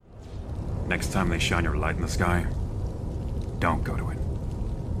Next time they shine your light in the sky, don't go to it.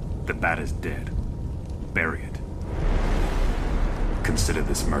 The bat is dead. Bury it. Consider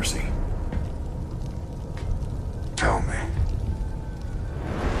this mercy. Tell me.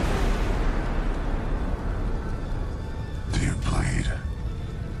 Do you bleed?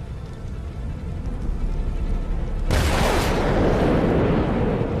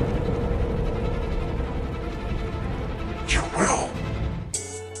 You will.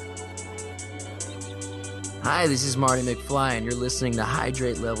 Hi, this is Marty McFly, and you're listening to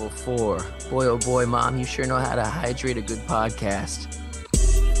Hydrate Level 4. Boy, oh boy, Mom, you sure know how to hydrate a good podcast.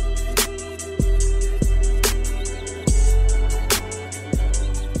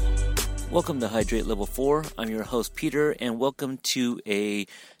 Welcome to Hydrate Level 4. I'm your host, Peter, and welcome to a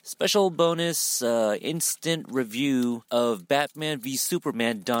special bonus instant review of Batman v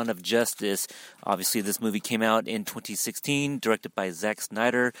Superman: Dawn of Justice. Obviously, this movie came out in 2016, directed by Zack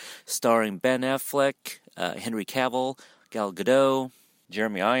Snyder, starring Ben Affleck, Henry Cavill, Gal Gadot,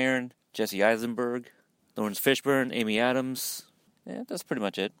 Jeremy Irons, Jesse Eisenberg, Lawrence Fishburne, Amy Adams. Yeah, that's pretty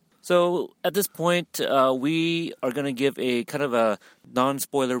much it. So at this point, we are going to give a kind of a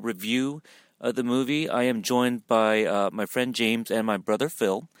non-spoiler review of the movie. I am joined by my friend James and my brother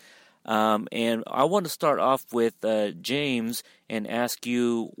Phil. And I want to start off with James and ask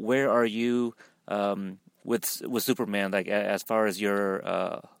you, where are you with Superman, like as far as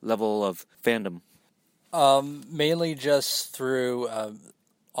your level of fandom? Mainly just through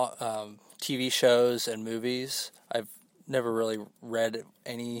TV shows and movies. I've never really read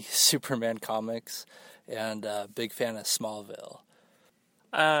any Superman comics, and big fan of Smallville.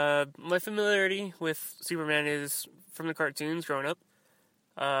 My familiarity with Superman is from the cartoons growing up.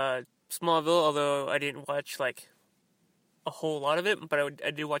 Smallville, although I didn't watch like a whole lot of it, but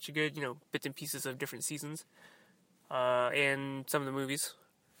I did watch a good, bits and pieces of different seasons, and some of the movies.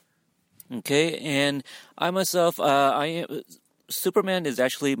 Okay, and I myself, Superman is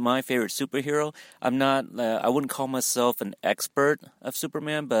actually my favorite superhero. I'm not, I wouldn't call myself an expert of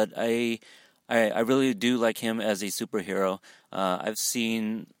Superman, but I really do like him as a superhero. I've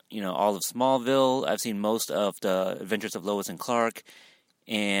seen, all of Smallville. I've seen most of the Adventures of Lois and Clark,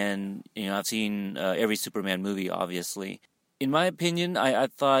 and I've seen every Superman movie, obviously. In my opinion, I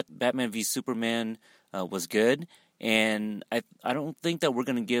thought Batman v Superman was good. And I don't think that we're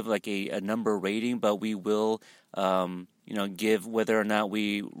going to give like a number rating, but we will, give whether or not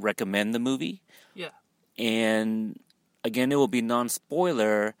we recommend the movie. Yeah. And again, it will be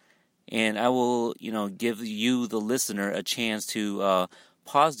non-spoiler, and I will, give you, the listener, a chance to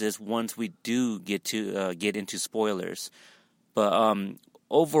pause this once we do get into spoilers. But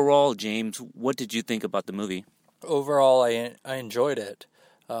overall, James, what did you think about the movie? Overall, I enjoyed it.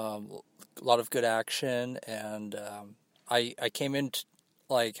 A lot of good action, and I came in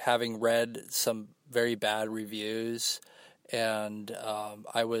having read some very bad reviews, and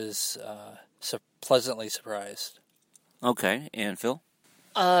I was pleasantly surprised. Okay, and Phil?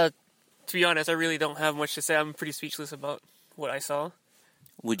 To be honest, I really don't have much to say. I'm pretty speechless about what I saw.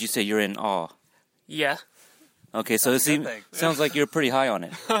 Would you say you're in awe? Yeah. Okay, so sounds like you're pretty high on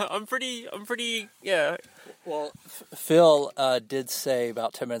it. I'm pretty, yeah. Well, Phil did say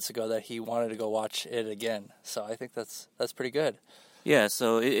about 10 minutes ago that he wanted to go watch it again, so I think that's pretty good. Yeah,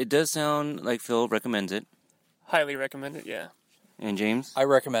 so it does sound like Phil recommends it. Highly recommend it, yeah. And James? I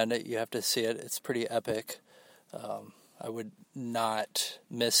recommend it. You have to see it. It's pretty epic. I would not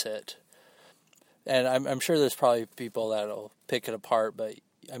miss it. And I'm sure there's probably people that'll pick it apart, but,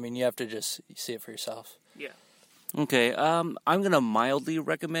 you have to just see it for yourself. Yeah. Okay, I'm going to mildly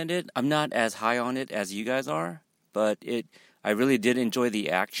recommend it. I'm not as high on it as you guys are, but I really did enjoy the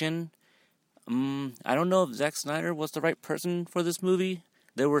action. I don't know if Zack Snyder was the right person for this movie.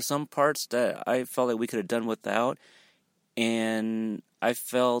 There were some parts that I felt like we could have done without, and I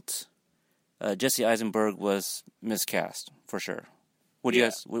felt Jesse Eisenberg was miscast, for sure. What do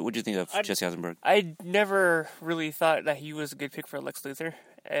you think of Jesse Eisenberg? I never really thought that he was a good pick for Lex Luthor,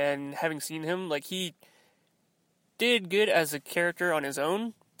 and having seen him, he did good as a character on his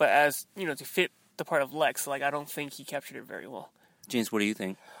own, but as, to fit the part of Lex, I don't think he captured it very well. James, what do you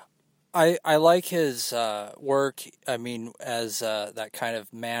think? I like his work, as that kind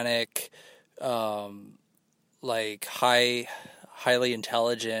of manic, highly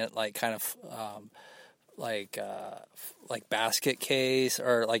intelligent, Basket Case,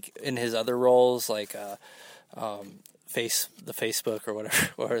 or in his other roles, the Facebook or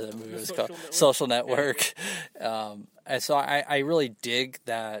whatever the movie was called, Social Network. And so I really dig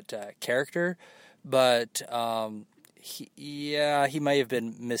that character, but he may have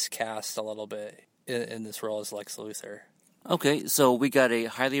been miscast a little bit in this role as Lex Luthor. Okay, so we got a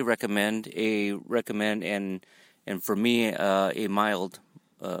highly recommend, and for me, a mild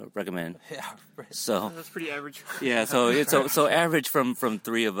recommend. Yeah. So That's pretty average. yeah, so it's so average from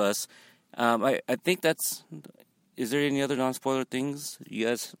three of us. I think that's. Is there any other non-spoiler things you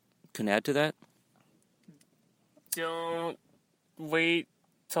guys can add to that? Don't wait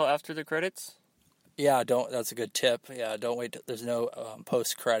till after the credits. Yeah, that's a good tip. Yeah, don't wait. There's no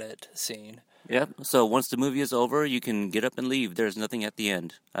post-credit scene. Yep. So once the movie is over, you can get up and leave. There's nothing at the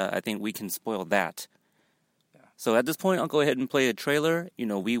end. I think we can spoil that. Yeah. So at this point, I'll go ahead and play a trailer.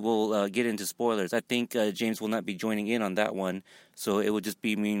 We will get into spoilers. I think James will not be joining in on that one. So it will just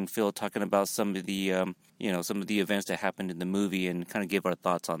be me and Phil talking about some of the, some of the events that happened in the movie and kind of give our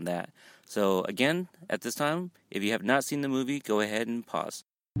thoughts on that. So again, at this time, if you have not seen the movie, go ahead and pause.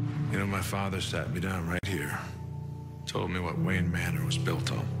 My father sat me down right here. Told me what Wayne Manor was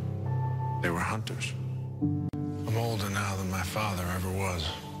built on. They were hunters. I'm older now than my father ever was.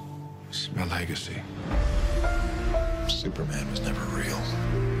 It's my legacy. Superman was never real.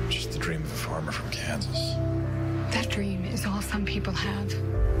 Just the dream of a farmer from Kansas. That dream is all some people have.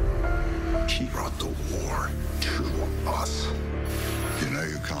 He brought the war to us. You know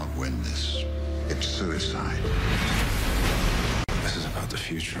you can't win this. It's suicide. This is about the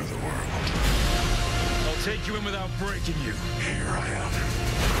future of the world. I'll take you in without breaking you. Here I am.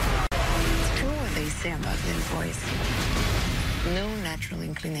 It's true what they say about little boys. No natural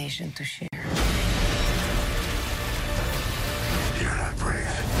inclination to share. You're not brave.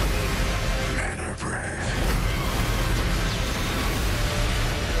 Men are brave.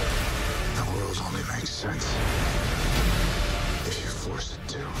 The world only makes sense if you force it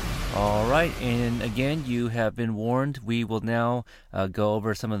to. All right, and again, you have been warned. We will now go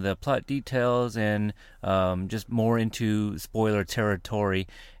over some of the plot details and just more into spoiler territory.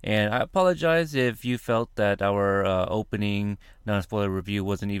 And I apologize if you felt that our opening non-spoiler review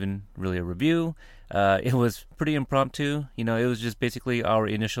wasn't even really a review. It was pretty impromptu. It was just basically our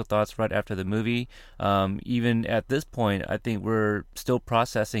initial thoughts right after the movie. Even at this point, I think we're still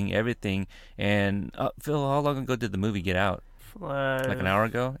processing everything. And Phil, how long ago did the movie get out? Like an hour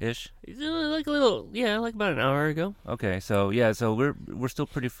ago-ish? Like about an hour ago. Okay, so we're still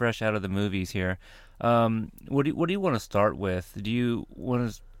pretty fresh out of the movies here. What do you want to start with? Do you want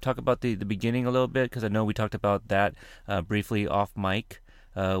to talk about the beginning a little bit? Because I know we talked about that briefly off mic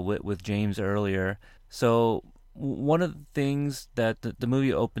with James earlier. So one of the things that the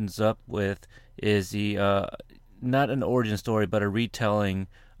movie opens up with is the not an origin story, but a retelling,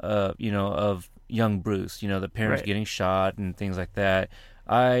 of young Bruce, the parents right. getting shot and things like that.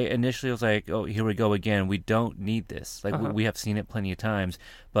 I initially was like, oh, here we go again. We don't need this. Like, we have seen it plenty of times.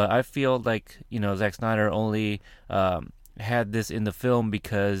 But I feel like, Zack Snyder only had this in the film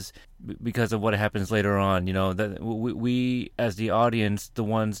because of what happens later on. That we as the audience, the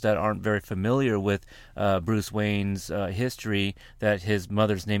ones that aren't very familiar with Bruce Wayne's history, that his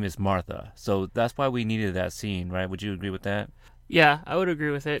mother's name is Martha. So that's why we needed that scene, right? Would you agree with that? Yeah, I would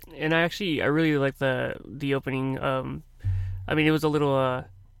agree with it, and I really like the opening. It was a little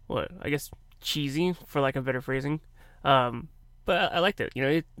cheesy, for lack of better phrasing, but I liked it.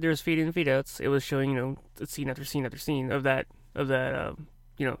 There's fade in, fade outs. It was showing scene after scene after scene of that the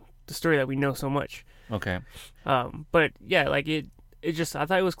story that we know so much. Okay. But yeah, it just, I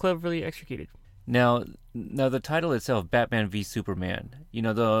thought it was cleverly executed. Now the title itself, Batman v Superman.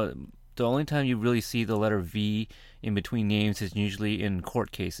 The only time you really see the letter V in between names is usually in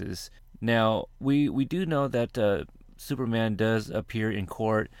court cases. Now, we do know that Superman does appear in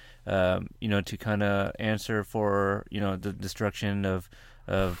court, to kind of answer for, the destruction of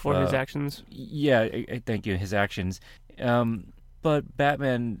his actions. Yeah, thank you, his actions. But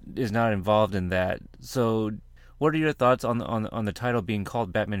Batman is not involved in that. So, what are your thoughts on the title being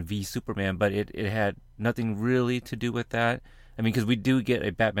called Batman v Superman, but it had nothing really to do with that? Because we do get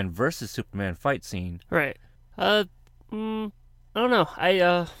a Batman versus Superman fight scene. Right. I don't know.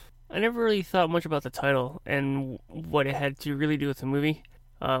 I never really thought much about the title and what it had to really do with the movie.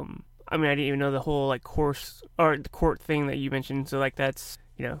 I didn't even know the whole court thing that you mentioned. So that's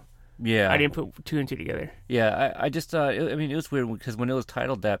Yeah. I didn't put two and two together. Yeah, I just it was weird because when it was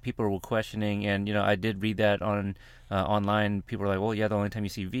titled that, people were questioning, and I did read that on online. People were like, well, yeah, the only time you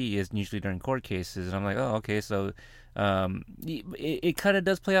see V is usually during court cases, and I'm like, oh, okay, so. It kind of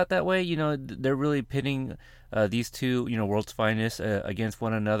does play out that way. They're really pitting these two, world's finest against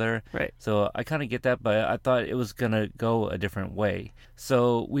one another. Right. So I kind of get that, but I thought it was gonna go a different way.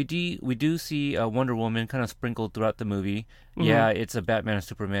 So we do see Wonder Woman kind of sprinkled throughout the movie. Mm-hmm. Yeah, it's a Batman and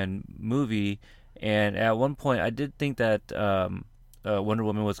Superman movie, and at one point I did think that Wonder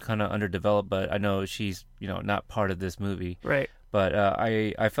Woman was kind of underdeveloped, but I know she's not part of this movie. Right. But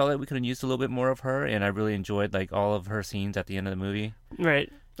I felt like we could have used a little bit more of her, and I really enjoyed like all of her scenes at the end of the movie.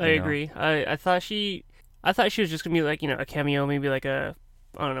 Right. I agree. I thought she was just gonna be like a cameo, maybe like I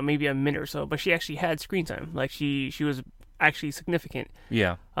don't know, maybe a minute or so. But she actually had screen time. Like she was actually significant.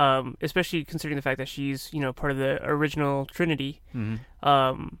 Yeah. Especially considering the fact that she's part of the original Trinity.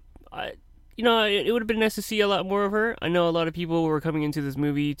 Mm-hmm. It would have been nice to see a lot more of her. I know a lot of people were coming into this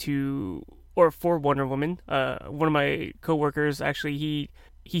movie for Wonder Woman. One of my coworkers actually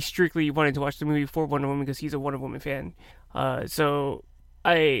he strictly wanted to watch the movie for Wonder Woman because he's a Wonder Woman fan. So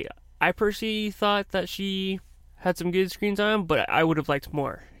I personally thought that she had some good screen time, but I would have liked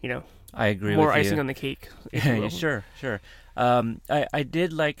more. I agree. More with icing you. on the cake. Sure. I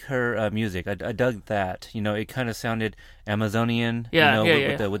did like her music. I dug that. It kind of sounded Amazonian.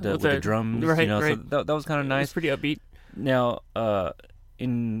 With the drums. Right, So that was kind of nice. It's pretty upbeat. Now,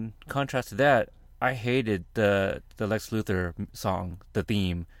 in contrast to that, I hated the Lex Luthor song, the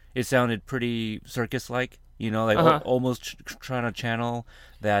theme. It sounded pretty circus-like. Almost trying to channel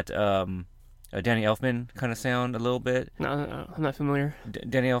that Danny Elfman kind of sound a little bit. No, I'm not familiar.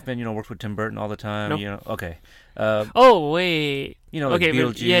 Danny Elfman, works with Tim Burton all the time. Nope. Okay. Oh wait. Like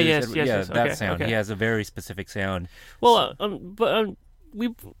Beetlejuice. Yes. That okay, sound. okay. He has a very specific sound. Well,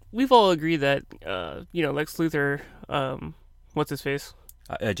 we've all agreed that Lex Luthor, what's his face?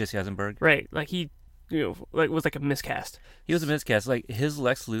 Jesse Eisenberg. Right. Like he, was like a miscast. He was a miscast. Like his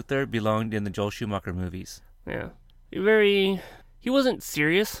Lex Luthor belonged in the Joel Schumacher movies. Yeah. He wasn't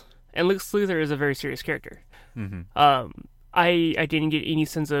serious. And Lex Luthor is a very serious character. Mm-hmm. I didn't get any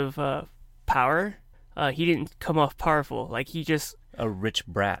sense of power. He didn't come off powerful. Like he just a rich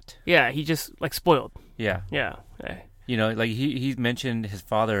brat. Yeah, he just like spoiled. Yeah. Yeah. Like he mentioned his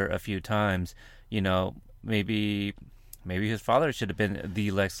father a few times. Maybe his father should have been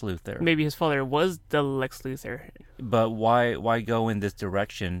the Lex Luthor. Maybe his father was the Lex Luthor. But why go in this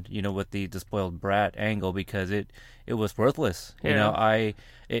direction? With the spoiled brat angle, because it was worthless. Yeah.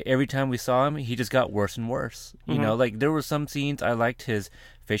 Every time we saw him, he just got worse and worse. Mm-hmm. Like there were some scenes I liked his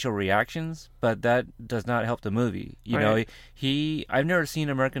facial reactions, but that does not help the movie. Right. I've never seen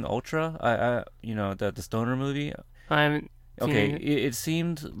American Ultra. The Stoner movie. I haven't. Okay, it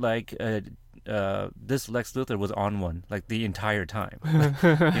seemed like this Lex Luthor was on one like the entire time.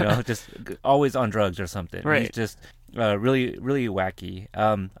 Just always on drugs or something. Right. He's just really, really wacky.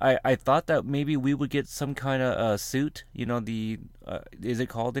 I thought that maybe we would get some kind of suit. Is it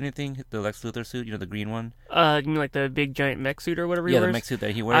called anything? The Lex Luthor suit, the green one? You mean like the big giant mech suit or whatever he Yeah, wears? the mech suit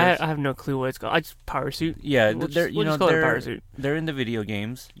that he wears. I have no clue what it's called. I just power suit. Yeah, we'll just call it a power suit. They're in the video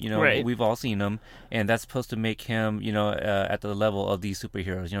games. Right. We've all seen them, and that's supposed to make him, at the level of these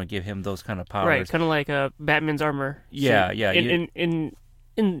superheroes. Give him those kind of powers. Right, kind of like Batman's armor. Yeah, suit. yeah.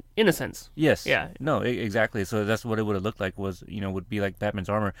 In a sense. Yes. Yeah. No, exactly. So that's what it would have looked like would be like Batman's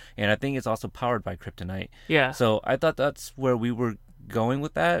armor. And I think it's also powered by kryptonite. Yeah. So I thought that's where we were going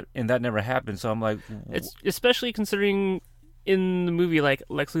with that, and that never happened. So I'm like... It's especially considering in the movie, like,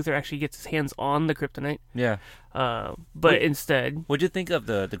 Lex Luthor actually gets his hands on the kryptonite. Yeah. But instead... What'd you think of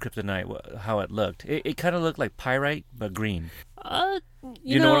the kryptonite, how it looked? It kind of looked like pyrite, but green.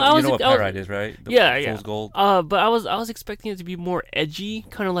 You know what pyrite is, right? Yeah. Fool's gold. But I was expecting it to be more edgy,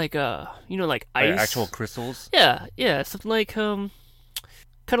 kind of like like ice, like actual crystals. Yeah, something like kind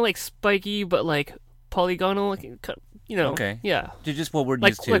of like spiky, but like polygonal, Okay. Yeah, Just what we're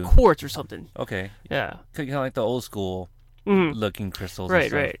like used to. like quartz or something. Okay. Yeah. Kind of like the old school Mm-hmm. looking crystals.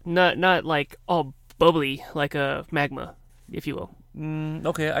 Right. Not like all bubbly like a magma, if you will.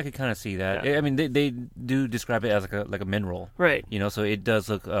 Okay, I could kind of see that. Yeah. I mean, they do describe it as like a mineral, Right? So it does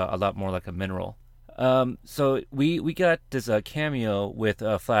look a lot more like a mineral. So we got this cameo with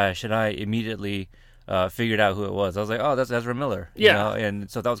Flash, and I immediately figured out who it was. I was like, oh, that's Ezra Miller. Yeah. And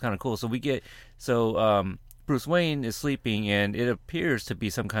so that was kind of cool. So Bruce Wayne is sleeping, and it appears to be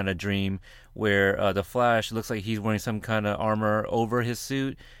some kind of dream where the Flash looks like he's wearing some kind of armor over his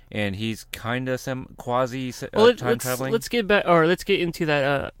suit, and he's kind of quasi time traveling. Let's get back, or let's get into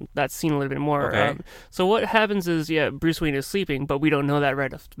that scene a little bit more. Okay. So what happens is, Bruce Wayne is sleeping, but we don't know that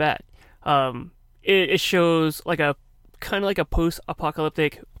right off the bat. It shows like a kind of like a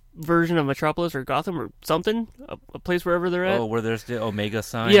post-apocalyptic version of Metropolis or Gotham or something, a place wherever they're at. Oh, where there's the Omega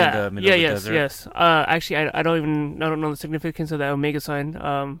sign in the middle of the desert? Yes. Actually, I don't know the significance of that Omega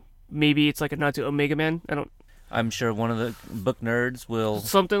sign. Maybe it's like a nod to Omega Man. I'm sure one of the book nerds will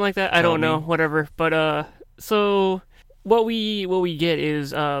something like that. I don't know, whatever. But so what we get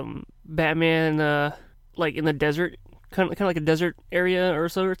is Batman like in the desert, kind of like a desert area or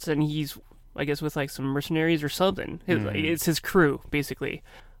sorts, and he's I guess, with like some mercenaries or something. It's his crew basically,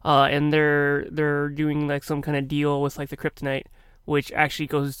 and they're doing like some kind of deal with like the kryptonite, which actually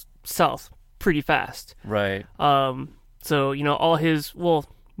goes south pretty fast. Right. So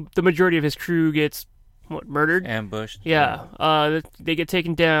the majority of his crew gets murdered, Ambushed. Yeah. They get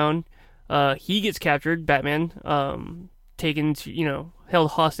taken down. He gets captured, Batman, taken to,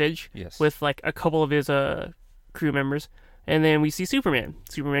 held hostage. Yes. With like a couple of his crew members, and then we see Superman.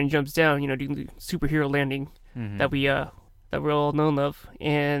 Superman jumps down, doing the superhero landing that we're all known of.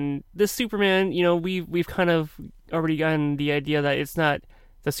 And this Superman, we've kind of already gotten the idea that it's not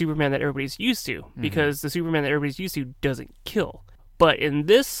the Superman that everybody's used to, because the Superman that everybody's used to doesn't kill. But in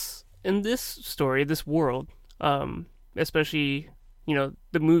this story, this world, especially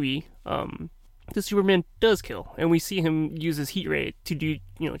the movie, the Superman does kill, and we see him use his heat ray to do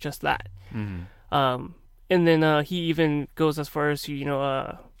just that. And then he even goes as far as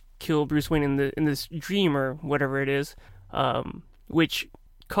to kill Bruce Wayne in this dream or whatever it is, which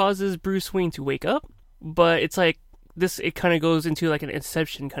causes Bruce Wayne to wake up. But it's like it kind of goes into like an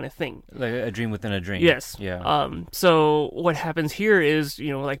Inception kind of thing, like a dream within a dream. Yes. Yeah. So what happens here is,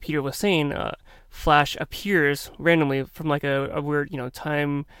 like Peter was saying, Flash appears randomly from like a weird,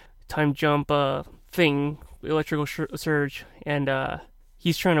 time jump thing, electrical surge, and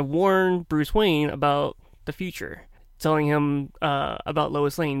he's trying to warn Bruce Wayne about the future, telling him about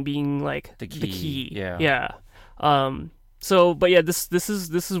Lois Lane being like the key. Yeah. Yeah. So, but yeah, this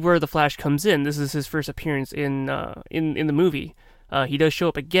is where the Flash comes in. This is his first appearance in the movie. He does show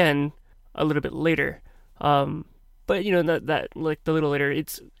up again a little bit later. But that like the little later,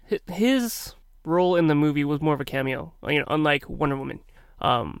 it's his role in the movie was more of a cameo. Unlike Wonder Woman.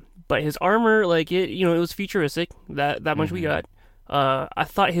 But his armor, like it was futuristic. That much we got. I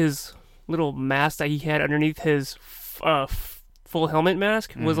thought his little mask that he had underneath his full helmet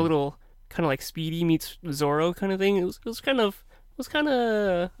mask was a little kind of like Speedy meets Zorro kind of thing. It was kind of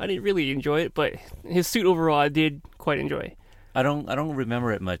I didn't really enjoy it, but his suit overall I did quite enjoy. I don't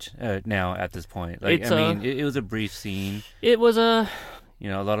remember it much now at this point. Like it was a brief scene. It was a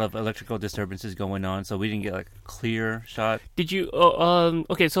lot of electrical disturbances going on, so we didn't get like a clear shot. Did you?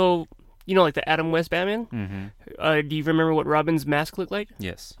 Okay, so like the Adam West Batman. Mm-hmm. Do you remember what Robin's mask looked like?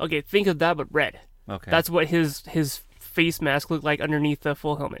 Yes. Okay, think of that, but red. Okay. That's what his face mask looked like underneath the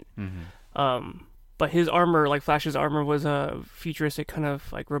full helmet. Mm-hmm. But his armor, like Flash's armor, was futuristic, kind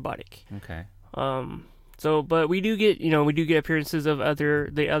of like robotic. Okay. So, but we do get appearances of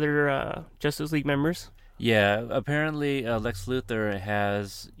the other Justice League members. Yeah, apparently Lex Luthor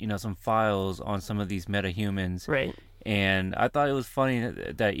has some files on some of these metahumans. Right. And I thought it was funny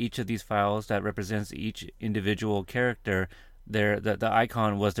that each of these files that represents each individual character, the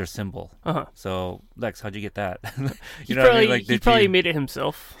icon was their symbol. So Lex, how'd you get that? He probably made it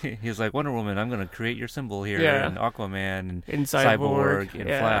himself. He's like, Wonder Woman, I'm gonna create your symbol here, and Aquaman and Cyborg and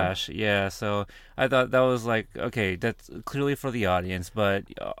Flash. Yeah, so I thought that was like, okay, that's clearly for the audience, but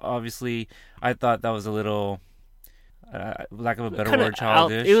obviously I thought that was a little, lack of a better word,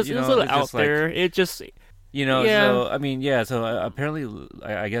 childish. It was a little out there. It just. So I mean, yeah. So apparently,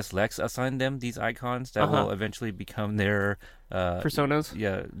 I guess Lex assigned them these icons that will eventually become their personas.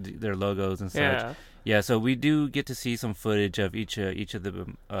 Yeah, their logos and such. Yeah. Yeah. So we do get to see some footage of each of the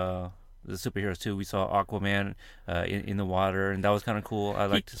superheroes too. We saw Aquaman in the water, and that was kind of cool. I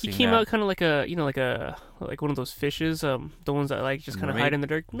liked to see. He came out kind of like like one of those fishes, the ones that like just kind of hide in the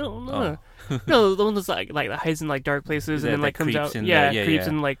dark. No, the ones that like hides in like dark places and then like comes out. Creeps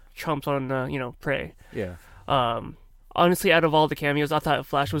and like chomps on prey. Yeah. Honestly, out of all the cameos, I thought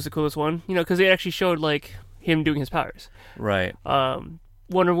Flash was the coolest one. Because it actually showed like him doing his powers. Right.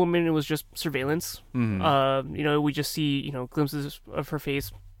 Wonder Woman, it was just surveillance. Mm-hmm. We just see glimpses of her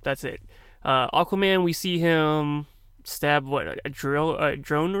face. That's it. Aquaman, we see him stab a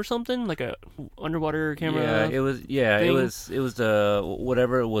drone or something, like a underwater camera. Yeah, it was. Yeah, thing. It was the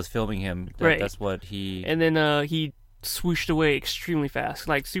whatever was filming him. Right. That's what he. And then he swooshed away extremely fast,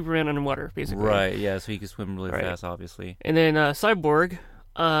 like Superman underwater, basically. Right. Yeah. So he could swim really fast, obviously. And then Cyborg.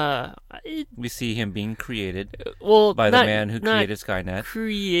 We see him being created by the man who created Skynet.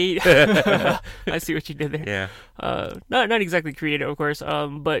 I see what you did there. Yeah. Not exactly created, of course.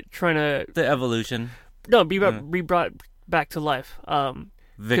 But trying to the evolution. No, be brought back to life.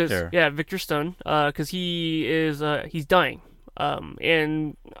 Victor. Yeah, Victor Stone. Because he's dying.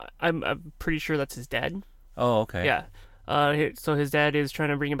 And I'm pretty sure that's his dad. Oh, okay. Yeah. So his dad is trying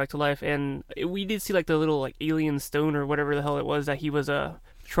to bring him back to life, and we did see like the little like alien stone or whatever the hell it was that he was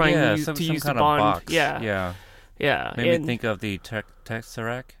trying to use to bond. Box. Yeah. Made me think of the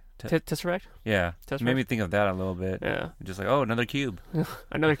Tesseract. Tesseract? Yeah. Tesseract? Made me think of that a little bit. Yeah. Just like, oh, another cube.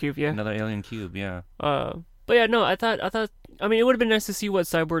 Another cube, yeah. Another alien cube, yeah. But yeah, no, I thought, I mean, it would have been nice to see what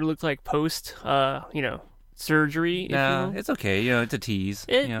Cyborg looked like post, surgery. If you will. It's okay. It's a tease.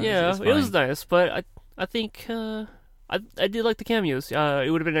 It was nice, but I think, I did like the cameos.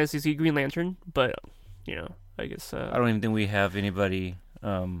 It would have been nice to see Green Lantern, but, I guess, I don't even think we have anybody,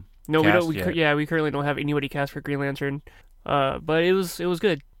 no, we cast don't. yet. We currently don't have anybody cast for Green Lantern. But it was good.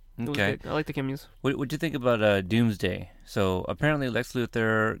 It was Okay. good. I like the cameos. What'd you think about Doomsday? So apparently Lex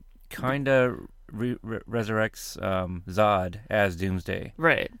Luthor kind of resurrects Zod as Doomsday.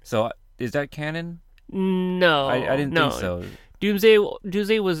 Right. So is that canon? No, I didn't no. think so. Doomsday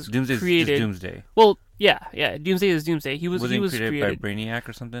was Doomsday's created. just Doomsday. Well, yeah. Doomsday is Doomsday. He was created by Brainiac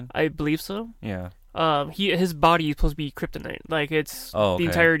or something? I believe so. Yeah. His body is supposed to be kryptonite. Like it's okay. the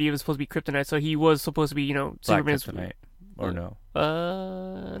entirety of it is supposed to be kryptonite. So he was supposed to be, Black Superman's kryptonite. Or no?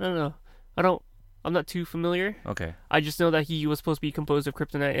 I don't know. I'm not too familiar. Okay. I just know that he was supposed to be composed of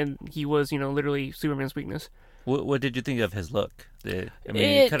kryptonite, and he was, literally Superman's weakness. What did you think of his look? It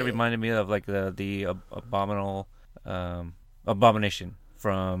kind of reminded me of like the abomination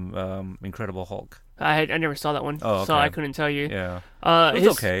from Incredible Hulk. I never saw that one, so I couldn't tell you. Yeah, it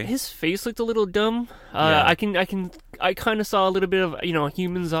was okay. His face looked a little dumb. Yeah. I kind of saw a little bit of a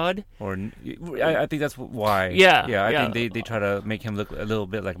human Zod. Or I think that's why. Yeah, I think they try to make him look a little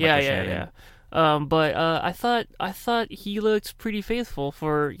bit like Michael Shannon. But I thought he looked pretty faithful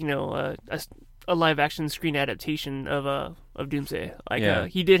for a live action screen adaptation of Doomsday.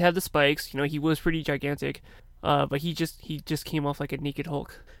 Like he did have the spikes. He was pretty gigantic. But he just came off like a naked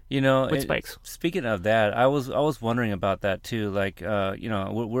Hulk. With spikes. Speaking of that, I was wondering about that too. Like,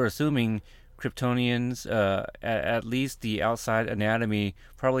 we're assuming Kryptonians, at least the outside anatomy,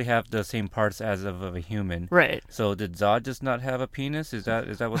 probably have the same parts as of a human. Right. So did Zod just not have a penis? Is that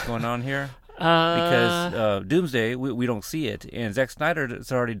what's going on here? Because Doomsday, we don't see it, and Zack Snyder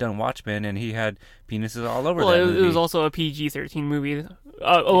has already done Watchmen, and he had penises all over that movie. It was also a PG-13 movie.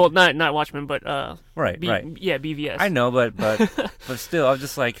 Not Watchmen, but right. Yeah, BVS. I know, but still, I'm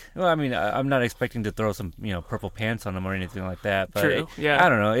just like, well, I mean, I'm not expecting to throw some purple pants on him or anything like that. But True. Yeah. I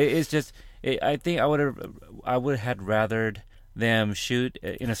don't know. It's just, I think I would have rathered them shoot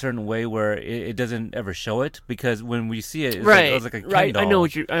in a certain way where it doesn't ever show it, because when we see it, it was like a Ken doll. I know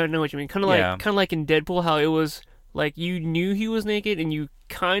what you mean. Kind of like in Deadpool, how it was like you knew he was naked and you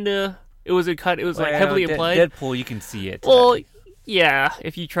it was like heavily implied. Deadpool, you can see it. Well, yeah,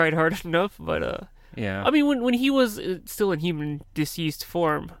 if you tried hard enough, but yeah. I mean, when he was still in human deceased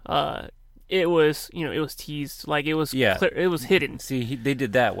form, it was it was teased, like it was it was hidden. See, they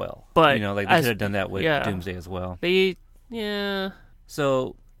did that well, but like they could have done that with Doomsday as well. Yeah.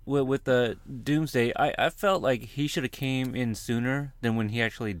 So with the Doomsday, I felt like he should have came in sooner than when he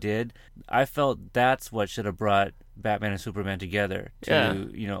actually did. I felt that's what should have brought Batman and Superman together to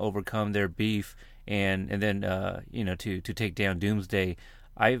overcome their beef and then to take down Doomsday.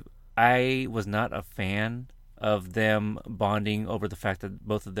 I was not a fan of them bonding over the fact that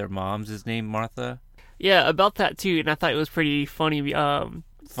both of their moms is named Martha. Yeah, about that too, and I thought it was pretty funny.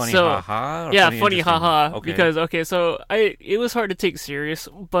 Funny haha? Yeah, funny haha. Okay. Because so it was hard to take serious,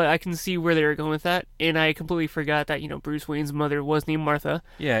 but I can see where they were going with that, and I completely forgot that Bruce Wayne's mother was named Martha.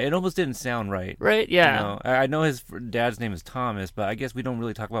 Yeah, it almost didn't sound right. Right? Yeah. I know his dad's name is Thomas, but I guess we don't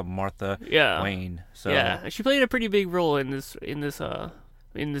really talk about Martha Wayne. So yeah, she played a pretty big role in this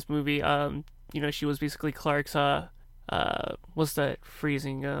movie. She was basically Clark's what's that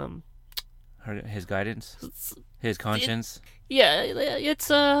phrasing? His guidance, his conscience. It's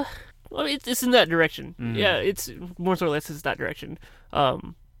it's in that direction. Mm-hmm. Yeah, it's more or less it's that direction.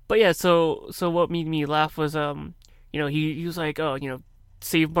 But yeah, so what made me laugh was he was like,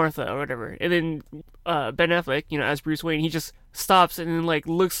 save Martha or whatever, and then Ben Affleck, as Bruce Wayne, he just stops and then like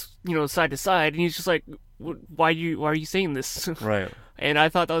looks side to side, and he's just like, why are you saying this? Right. And I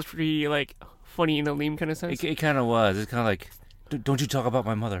thought that was pretty like funny in a lame kind of sense. It kind of was. It's kind of like, don't you talk about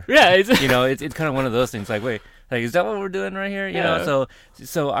my mother? Yeah, it's kind of one of those things. Like, wait, like is that what we're doing right here?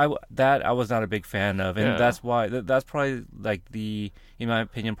 So I was not a big fan of, and that's why that's probably like in my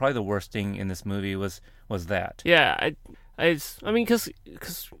opinion, probably the worst thing in this movie was that. Yeah, I mean, because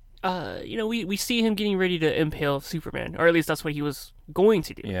we see him getting ready to impale Superman, or at least that's what he was going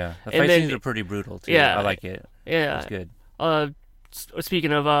to do. Yeah, the fight scenes are pretty brutal too. Yeah, I like it. Yeah, it's good.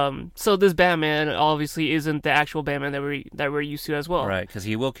 Speaking of, so this Batman obviously isn't the actual Batman that we're used to as well. Right, because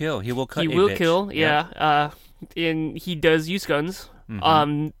he will kill. He will cut. He will kill. Yeah. And he does use guns.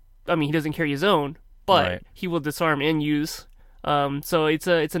 Mm-hmm. I mean, he doesn't carry his own, but he will disarm and use. So it's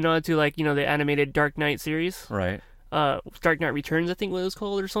a nod to the animated Dark Knight series. Right. Dark Knight Returns, I think what it was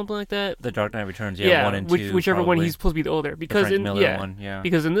called, or something like that. The Dark Knight Returns, yeah, 1 and 2. Whichever probably. one he's supposed to be the older. Because Frank in Miller one, yeah.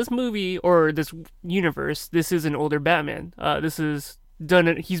 because in this movie or this universe, this is an older Batman. This is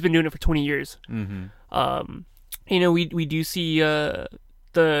done. He's been doing it for 20 years. Mm-hmm. We do see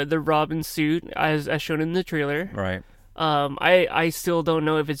the Robin suit as shown in the trailer. Right. I still don't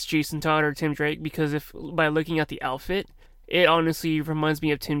know if it's Jason Todd or Tim Drake, because if by looking at the outfit, it honestly reminds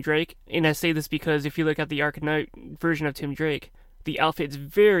me of Tim Drake. And I say this because if you look at the Arkham Knight version of Tim Drake, the outfit's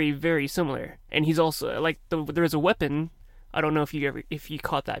very, very similar. And he's also like there's a weapon. I don't know if you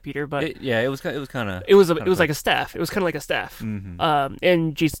caught that, Peter, but it was kind of it was like a staff. It was kind of like a staff. Mm-hmm.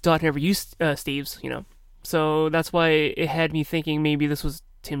 And Jason Todd never used Steve's, so that's why it had me thinking maybe this was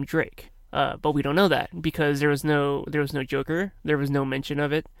Tim Drake. But we don't know that because there was no Joker. There was no mention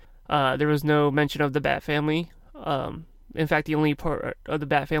of it. There was no mention of the Bat family. In fact, the only part of the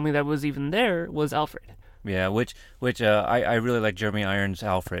Bat family that was even there was Alfred. Yeah, which I really like Jeremy Irons'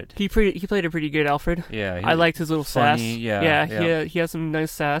 Alfred. He played a pretty good Alfred. Yeah, I liked his little funny, sass. Yeah. He had some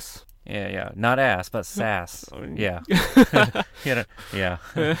nice sass. Yeah, not ass, but sass. Yeah,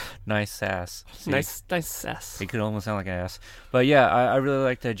 nice sass. See? Nice sass. It could almost sound like an ass, but yeah, I really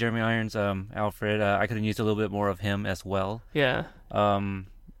liked Jeremy Irons' Alfred. I could have used a little bit more of him as well. Yeah.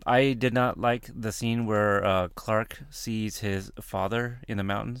 I did not like the scene where Clark sees his father in the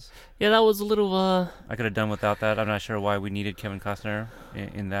mountains. Yeah, that was a little. I could have done without that. I'm not sure why we needed Kevin Costner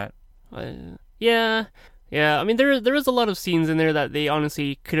in that. Yeah. I mean, there was a lot of scenes in there that they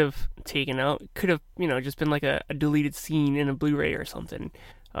honestly could have taken out. Could have, just been like a deleted scene in a Blu-ray or something.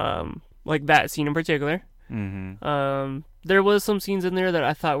 Like that scene in particular. Mm-hmm. There was some scenes in there that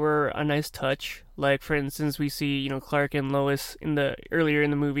I thought were a nice touch. Like, for instance, we see, Clark and Lois earlier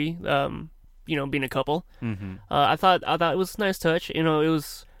in the movie, being a couple. Mm-hmm. I thought it was a nice touch. It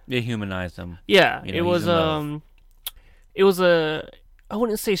was. It humanized them. Yeah, it was. It was I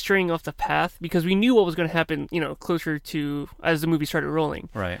wouldn't say straying off the path because we knew what was going to happen, closer to as the movie started rolling.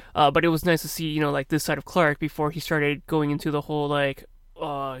 Right. But it was nice to see, like this side of Clark before he started going into the whole like,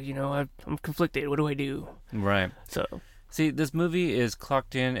 I'm conflicted. What do I do? Right. So. See, this movie is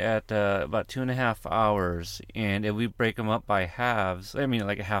clocked in at about 2.5 hours, and if we break them up by halves,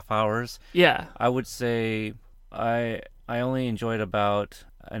 like half hours. Yeah. I would say I only enjoyed about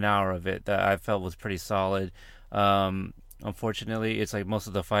an hour of it that I felt was pretty solid. Unfortunately, it's like most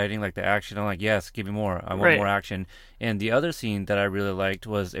of the fighting, like the action, I'm like, yes, give me more. I want more action. And the other scene that I really liked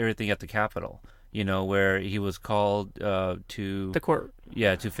was everything at the Capitol, where he was called to... The court.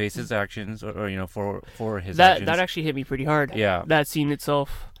 Yeah, to face his actions, or for his actions. That actually hit me pretty hard. Yeah. That scene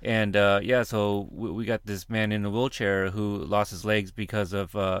itself. And, so we got this man in a wheelchair who lost his legs because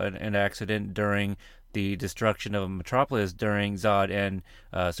of an accident during the destruction of Metropolis during Zod and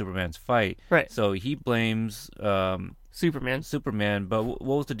Superman's fight. Right. So he blames... Superman, but what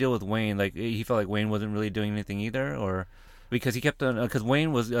was the deal with Wayne? Like, he felt like Wayne wasn't really doing anything either, or because he kept on because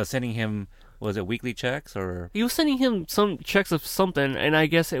Wayne was sending him, was it weekly checks, or he was sending him some checks of something, and I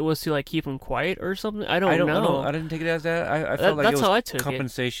guess it was to like keep him quiet or something. I don't know. I didn't take it as that. I felt like that's it was how I took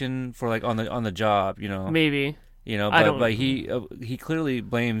compensation for like on the job, Maybe. But he clearly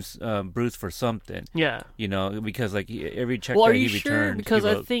blames Bruce for something. Yeah. Because like every check that he returned. Sure? Because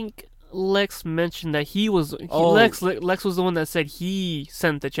I think Lex mentioned that Lex was the one that said he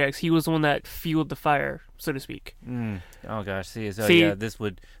sent the checks. He was the one that fueled the fire, so to speak. Oh gosh, see, I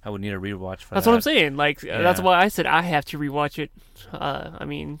would need a rewatch for that. That's what I'm saying. Like that's why I said I have to rewatch it.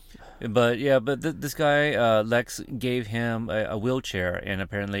 But this guy Lex gave him a wheelchair, and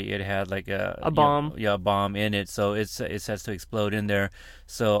apparently it had like a bomb. A bomb in it, so it sets to explode in there.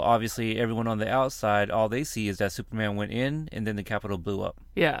 So obviously, everyone on the outside, all they see is that Superman went in, and then the Capitol blew up.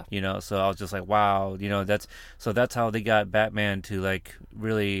 Yeah. So I was just like, wow, that's how they got Batman to like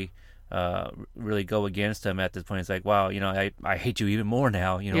really go against him at this point. It's like, wow, I hate you even more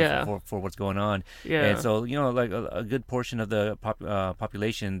now, for what's going on. Yeah. And so, like a good portion of the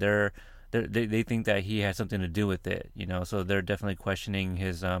population, they think that he had something to do with it, so they're definitely questioning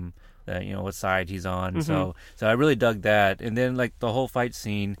his, what side he's on. Mm-hmm. So I really dug that. And then like the whole fight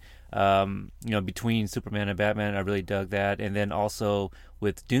scene, between Superman and Batman, I really dug that. And then also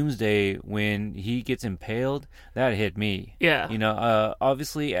with Doomsday, when he gets impaled, that hit me. Yeah.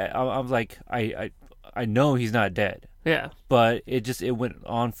 Obviously, I'm like, I know he's not dead. Yeah. But it went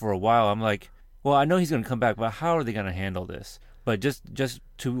on for a while. I'm like, well, I know he's going to come back, but how are they going to handle this? But just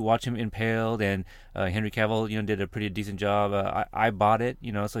to watch him impaled, and Henry Cavill, did a pretty decent job. I bought it,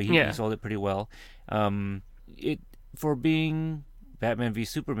 so he sold it pretty well. For being Batman v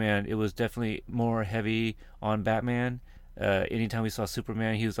Superman, it was definitely more heavy on Batman. Anytime we saw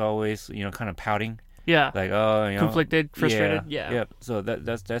Superman, he was always, kind of pouting. Yeah. Like, oh, you know, Conflicted, frustrated. Yeah. Yep. So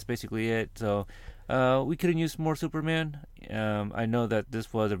that's basically it. So we could have used more Superman. I know that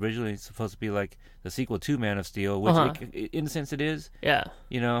this was originally supposed to be like the sequel to Man of Steel, which in a sense it is. Yeah.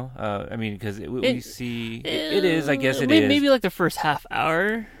 You know, I mean, because we see it is. I guess it is. Maybe like the first half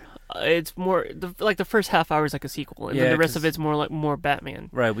hour. It's more like the first half hour is like a sequel, and then the rest of it's more Batman.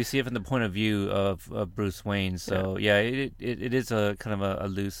 Right, we see it from the point of view of Bruce Wayne. So it is a kind of a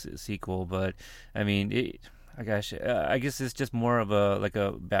loose sequel, but I mean, I guess it's just more of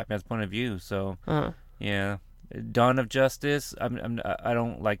a Batman's point of view. So yeah, Dawn of Justice. I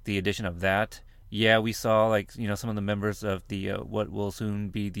don't like the addition of that. Yeah, we saw like some of the members of the what will soon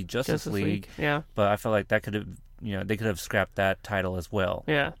be the Justice League. Yeah, but I felt like that could have. They could have scrapped that title as well.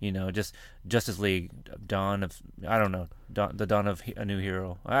 Yeah. Just Justice League, Dawn of, I don't know, the Dawn of a New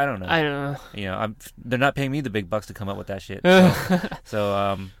Hero. I don't know. They're not paying me the big bucks to come up with that shit.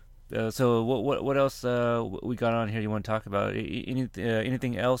 So what else we got on here you want to talk about?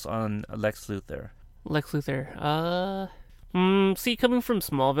 Anything else on Lex Luthor? Lex Luthor. See, coming from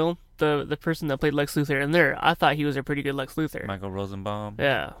Smallville, the person that played Lex Luthor in there, I thought he was a pretty good Lex Luthor. Michael Rosenbaum.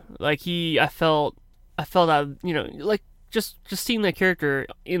 Yeah. Like I felt that, like just seeing that character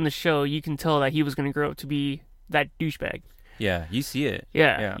in the show, you can tell that he was going to grow up to be that douchebag. Yeah, you see it.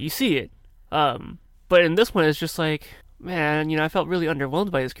 Yeah, you see it. But in this one, it's just like, man, I felt really underwhelmed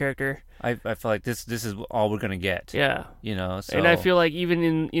by his character. I felt like this is all we're going to get. Yeah. So. And I feel like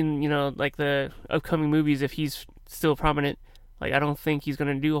even in like the upcoming movies, if he's still prominent, like I don't think he's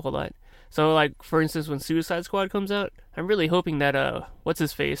going to do a whole lot. So, like, for instance, when Suicide Squad comes out, I'm really hoping that, what's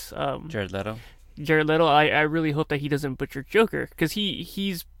his face? Jared Leto, I really hope that he doesn't butcher Joker, because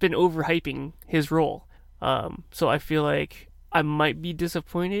he's been overhyping his role. So I feel like I might be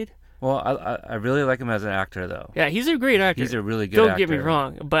disappointed. Well, I really like him as an actor, though. Yeah, he's a great actor. He's a really good actor. Don't get me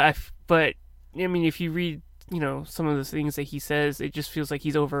wrong, but I mean, if you read some of the things that he says, it just feels like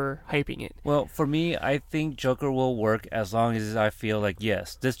he's overhyping it. Well, for me, I think Joker will work as long as I feel like,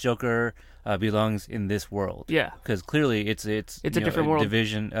 yes, this Joker belongs in this world. Yeah, because clearly it's a different world.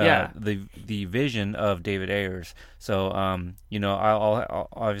 Division. The vision of David Ayers. So I'll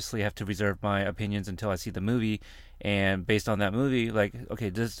obviously have to reserve my opinions until I see the movie. And based on that movie, like,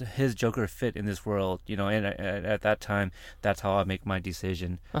 okay, does his Joker fit in this world? And at that time, that's how I make my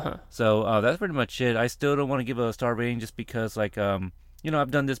decision. So that's pretty much it. I still don't want to give a star rating just because, like,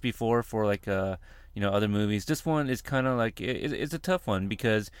 I've done this before for, like, other movies. This one is kind of like, it's a tough one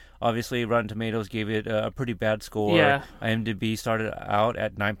because obviously Rotten Tomatoes gave it a pretty bad score. Yeah. IMDb started out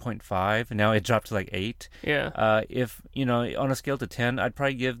at 9.5, and now it dropped to like 8. Yeah. If, on a scale to 10, I'd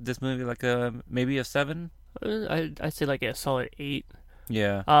probably give this movie like maybe a 7. I'd say like a solid 8.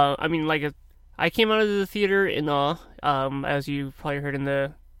 Yeah. I mean, like, I came out of the theater in awe, as you probably heard in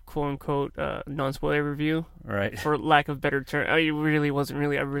the quote-unquote non-spoiler review. Right. For lack of better term. I mean, it really wasn't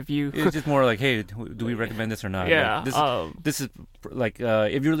really a review. It's just more like, hey, do we recommend this or not? Yeah. Like, this is like,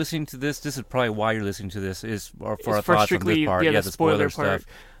 if you're listening to this is probably why you're listening to this, is for our thoughts strictly, on this part. Yeah, the spoiler part.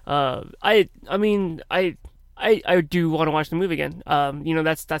 Stuff. I do want to watch the movie again.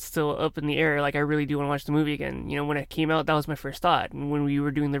 That's still up in the air. Like, I really do want to watch the movie again. When it came out, that was my first thought. And when we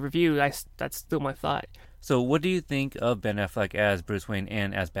were doing the review, that's still my thought. So, what do you think of Ben Affleck as Bruce Wayne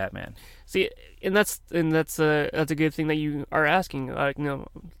and as Batman? See, and that's a good thing that you are asking.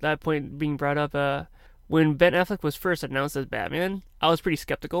 That point being brought up. When Ben Affleck was first announced as Batman, I was pretty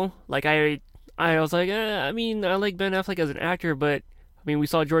skeptical. Like, I was like, I mean, I like Ben Affleck as an actor, but I mean, we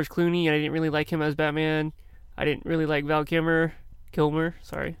saw George Clooney, and I didn't really like him as Batman. I didn't really like Val Kilmer.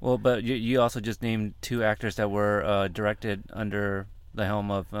 Sorry. Well, but you also just named 2 actors that were directed under the helm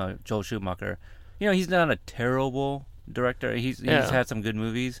of Joel Schumacher. He's not a terrible director. He's had some good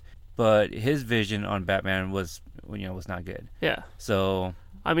movies, but his vision on Batman was not good. Yeah. So,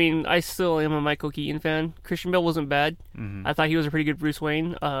 I mean, I still am a Michael Keaton fan. Christian Bale wasn't bad. Mm-hmm. I thought he was a pretty good Bruce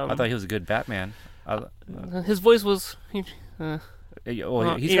Wayne. I thought he was a good Batman. His voice was. He's got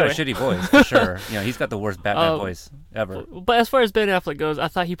anyway. a shitty voice, for sure. He's got the worst Batman voice ever. But as far as Ben Affleck goes, I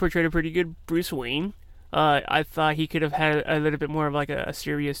thought he portrayed a pretty good Bruce Wayne. I thought he could have had a little bit more of like a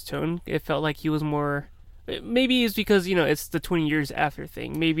serious tone. It felt like he was more. Maybe it's because it's the 20 years after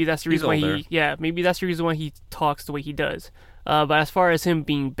thing. Maybe that's the reason why maybe that's the reason why he talks the way he does. But as far as him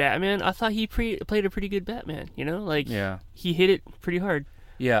being Batman, I thought he played a pretty good Batman. He hit it pretty hard.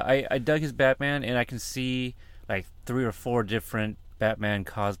 Yeah, I dug his Batman, and I can see like 3 or 4 different Batman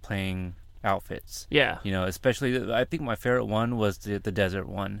cosplaying outfits. Yeah. Especially, I think my favorite one was the desert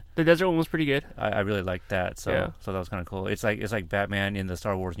one. The desert one was pretty good. I really liked that. So that was kind of cool. It's like Batman in the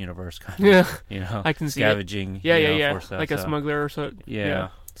Star Wars universe, kind of. Yeah. I can see scavenging. Yeah. For stuff, like a smuggler or so. Yeah.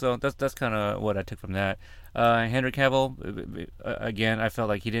 So that's kind of what I took from that. Henry Cavill, again, I felt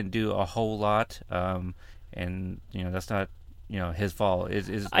like he didn't do a whole lot, and that's not his fault.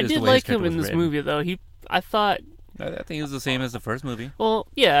 I did like him in this movie though. I think he was the same as the first movie. Well,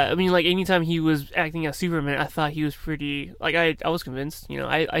 yeah, I mean, like anytime he was acting as Superman, I thought he was pretty. Like I was convinced.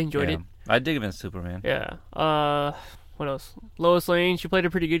 I enjoyed it. I dig him as Superman. Yeah. What else? Lois Lane, she played a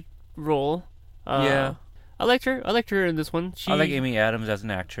pretty good role. Yeah. I liked her. I liked her in this one. I like Amy Adams as an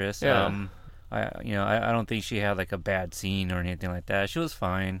actress. Yeah. I don't think she had like a bad scene or anything like that. She was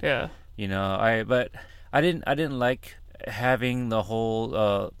fine. Yeah. But I didn't like having the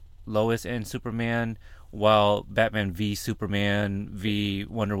whole Lois and Superman while Batman v Superman v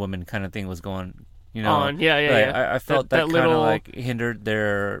Wonder Woman kind of thing was going. On. Yeah. I felt that kind of like hindered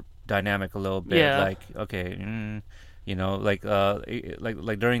their dynamic a little bit. Yeah. Like okay,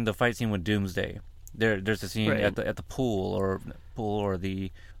 like during the fight scene with Doomsday. There's a scene at the pool or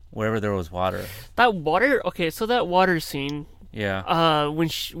the wherever there was water. That water, okay, so that water scene. Yeah.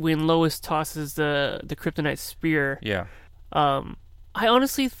 When Lois tosses the kryptonite spear. Yeah. I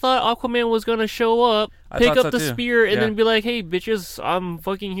honestly thought Aquaman was gonna show up, pick up the spear, and then be like, "Hey, bitches, I'm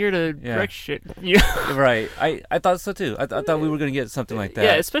fucking here to wreck shit." Yeah. Right. I thought so too. I thought we were gonna get something like that.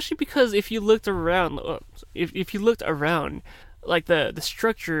 Yeah, especially because if you looked around, like the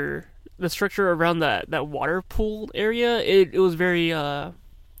structure around that water pool area, it was very kind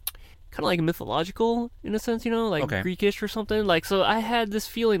of like mythological in a sense, like Greekish or something. Like, so I had this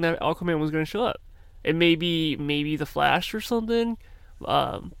feeling that Aquaman was going to show up, and maybe the Flash or something,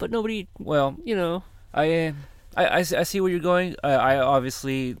 but nobody. Well, I see where you're going. I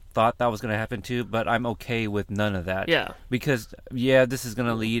obviously thought that was going to happen too, but I'm okay with none of that. Yeah. Because this is going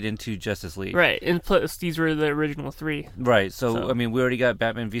to lead into Justice League. Right, and plus these were the original 3. Right. So I mean, we already got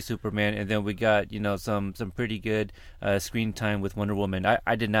Batman v Superman, and then we got some pretty good screen time with Wonder Woman.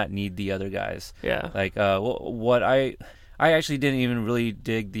 I did not need the other guys. Yeah. Like what I actually didn't even really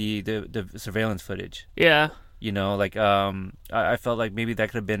dig the surveillance footage. Yeah. I felt like maybe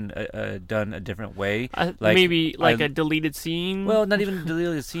that could have been done a different way. Maybe a deleted scene? Well, not even a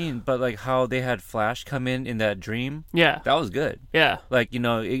deleted scene, but like how they had Flash come in that dream. Yeah. That was good. Yeah. Like,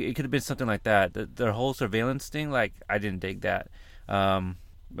 it could have been something like that. Their whole surveillance thing, like, I didn't dig that. And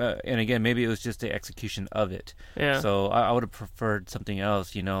again, maybe it was just the execution of it. Yeah. So I would have preferred something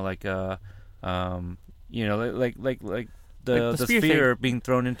else, the sphere being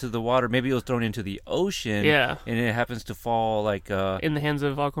thrown into the water. Maybe it was thrown into the ocean. Yeah. And it happens to fall like in the hands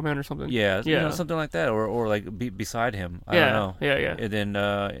of Aquaman or something. Yeah. Something like that, or like beside him. I don't know. Yeah. And then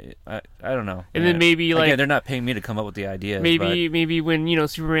I don't know. And then maybe like, again, they're not paying me to come up with the ideas. Maybe when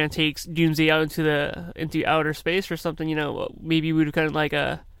Superman takes Doomsday out into outer space or something, maybe we would kind of like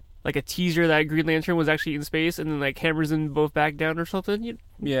a teaser that Green Lantern was actually in space, and then like hammers them both back down or something.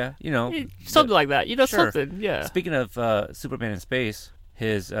 Something like that. Sure. Something. Yeah. Speaking of Superman in space,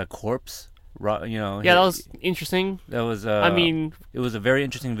 his corpse. Yeah, that was interesting. That was. it was a very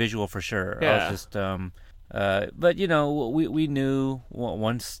interesting visual for sure. Yeah. I was just. But we knew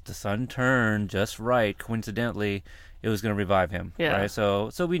once the sun turned just right, coincidentally, it was going to revive him. Yeah. Right.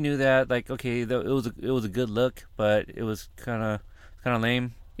 So we knew that. Like, okay, it was a good look, but it was kind of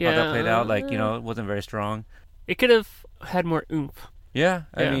lame. Yeah. How that played out, like, it wasn't very strong. It could have had more oomph. Yeah,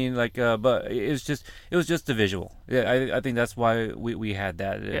 I mean, like, but it was just the visual. Yeah, I think that's why we had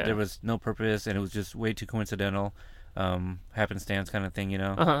that. Yeah. There was no purpose, and it was just way too coincidental, happenstance kind of thing,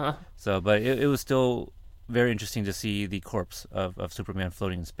 Uh-huh. So, but it was still very interesting to see the corpse of Superman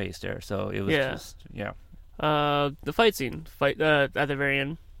floating in space there. So it was the fight scene, at the very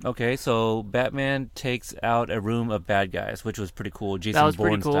end. Okay, so Batman takes out a room of bad guys, which was pretty cool. Jason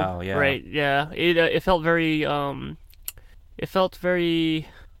Bourne cool. style, yeah. Right, yeah. It felt very. It felt very.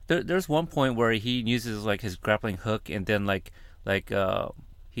 There's one point where he uses like his grappling hook, and then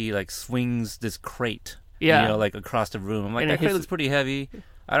he like swings this crate, like across the room. I'm like, that crate looks pretty heavy.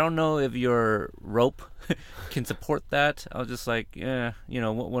 I don't know if your rope can support that. I was just like,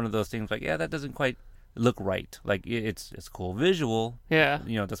 one of those things. Like, that doesn't quite look right. Like, it's cool visual. Yeah.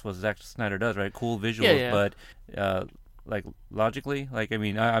 That's what Zack Snyder does, right? Cool visuals, yeah. But like logically, like, I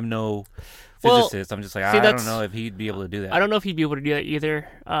mean, I'm no physicist. I'm just like, I don't know if he'd be able to do that. I don't know if he'd be able to do that either.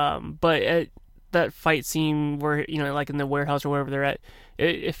 But that fight scene where like in the warehouse or wherever they're at,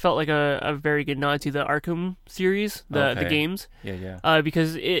 it felt like a very good nod to the Arkham series, the games. Yeah.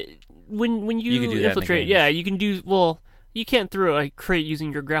 Because when you can do infiltrate, you can do well. You can't throw a crate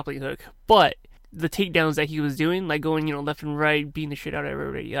using your grappling hook, but the takedowns that he was doing, like going left and right, beating the shit out of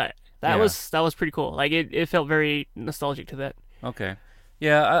everybody, that was pretty cool. Like it felt very nostalgic to that. Okay.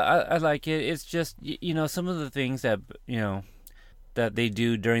 Yeah, I like it. It's just some of the things that that they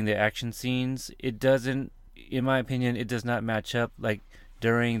do during the action scenes, it doesn't, in my opinion, it does not match up like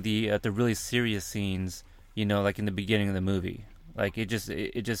during the really serious scenes, like in the beginning of the movie. Like it just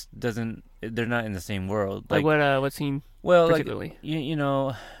doesn't. They're not in the same world. Like what scene? Well, particularly?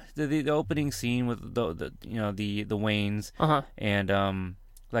 Like the opening scene with the Waynes, and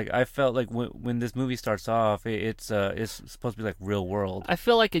like I felt like when this movie starts off, it's supposed to be like real world. I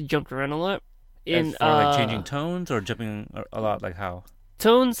feel like it jumped around a lot. As far like changing tones or jumping a lot, like how?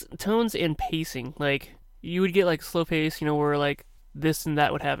 Tones and pacing. Like you would get like slow pace, where like this and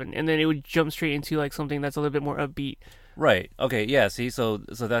that would happen, and then it would jump straight into like something that's a little bit more upbeat. Right. Okay. Yeah. See. So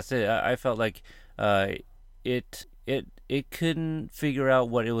that's it. I felt like it couldn't figure out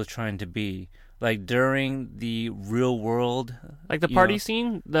what it was trying to be. Like during the real world, like the party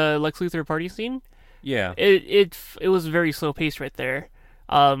scene, the Lex Luthor party scene. Yeah. It was very slow paced right there.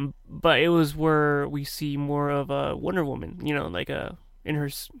 But it was where we see more of a Wonder Woman, like in her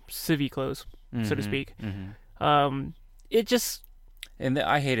civvy clothes, so to speak. Mm-hmm. It just. And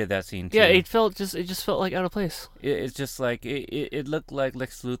I hated that scene too. Yeah, it just felt like out of place. It's just like it looked like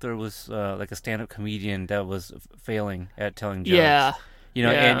Lex Luthor was like a stand-up comedian that was failing at telling jokes. Yeah,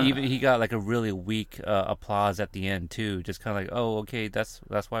 and even he got like a really weak applause at the end too. Just kind of like, oh, okay, that's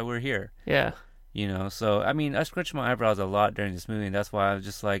why we're here. Yeah. So I mean, I scrunched my eyebrows a lot during this movie, and that's why I was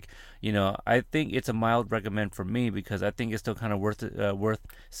just like, I think it's a mild recommend for me because I think it's still kind of worth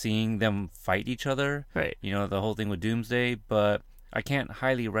seeing them fight each other. Right. The whole thing with Doomsday, but I can't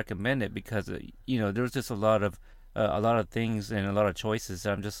highly recommend it because there's just a lot of things and a lot of choices.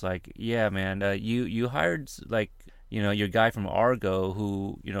 I'm just like, yeah, man, you hired like your guy from Argo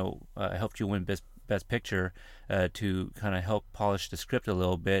who helped you win best picture to kind of help polish the script a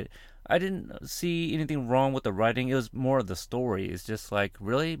little bit. I didn't see anything wrong with the writing. It was more of the story. It's just like,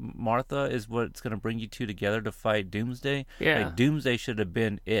 really, Martha is what's going to bring you two together to fight Doomsday? Yeah. Like, Doomsday should have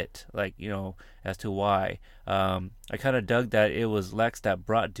been it, like, as to why. I kind of dug that it was Lex that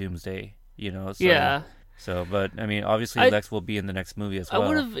brought Doomsday, So, yeah. So, but, I mean, obviously Lex will be in the next movie as well. I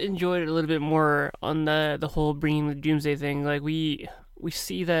would have enjoyed it a little bit more on the whole bringing the Doomsday thing. Like, we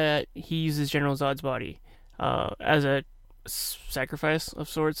see that he uses General Zod's body as a sacrifice of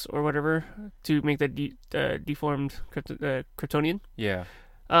sorts or whatever to make the deformed Kryptonian. Yeah.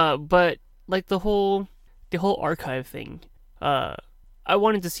 But like the whole archive thing, I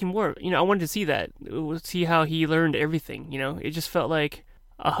wanted to see more. I wanted to see that, see how he learned everything. It just felt like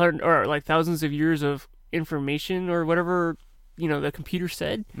 100 or like thousands of years of information or whatever the computer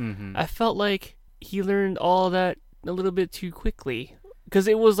said. Mm-hmm. I felt like he learned all that a little bit too quickly. Because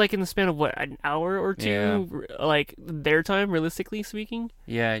it was like in the span of an hour or two, like their time, realistically speaking.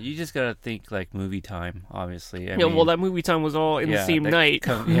 Yeah, you just gotta think like movie time, obviously. I mean, well, that movie time was all in the same night.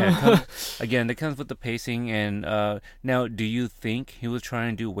 Again, that comes with the pacing. And now, do you think he was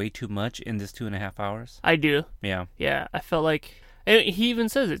trying to do way too much in this 2.5 hours? I do. Yeah. Yeah, I felt like, and he even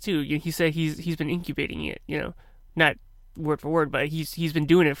says it too. He said he's been incubating it. Not word for word, but he's been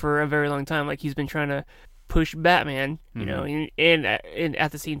doing it for a very long time. Like he's been trying to push Batman, and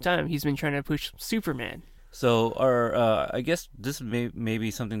at the same time, he's been trying to push Superman. So, I guess this may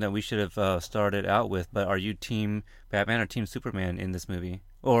be something that we should have started out with, but are you Team Batman or Team Superman in this movie?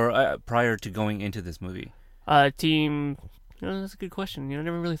 Or prior to going into this movie? Team... that's a good question. I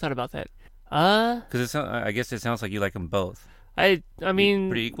never really thought about that. Because I guess it sounds like you like them both. I mean...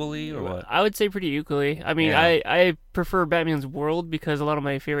 Pretty equally, or what? I would say pretty equally. I mean, yeah. I prefer Batman's world because a lot of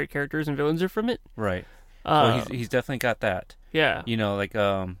my favorite characters and villains are from it. Right. Well, he's definitely got that. Yeah. Like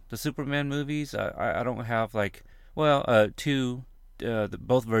the Superman movies, I don't have like, two,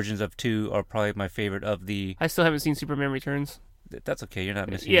 both versions of two are probably my favorite of the... I still haven't seen Superman Returns. That's okay, you're not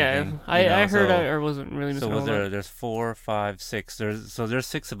missing anything. I heard I wasn't really missing anything. So there's 4, 5, 6, there's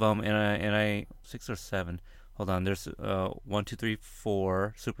 6 of them, and I 6 or 7. Hold on, there's 1, 2, 3,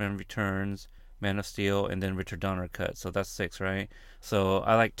 4, Superman Returns, Man of Steel, and then Richard Donner cut. So that's 6, right? So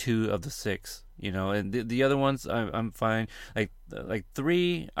I like 2 of the 6. And the other ones I'm fine. Like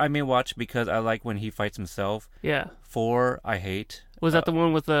 3 I may watch because I like when he fights himself. Yeah. 4 I hate. Was that the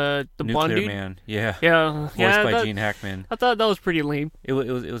one with the blonde dude? Nuclear Man. Yeah. Yeah. Voiced by Gene Hackman. I thought that was pretty lame. It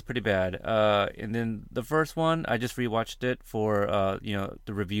was pretty bad. And then the first one I just rewatched it for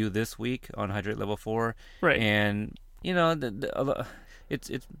the review this week on Hydrate Level 4. Right. And It's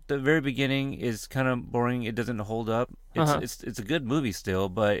the very beginning is kind of boring. It doesn't hold up. It's a good movie still,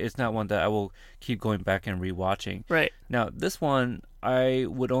 but it's not one that I will keep going back and rewatching. Right. Now, this one I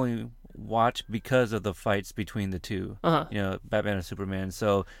would only watch because of the fights between the two. Batman and Superman.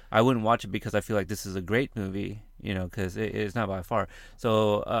 So I wouldn't watch it because I feel like this is a great movie. Because it's not by far.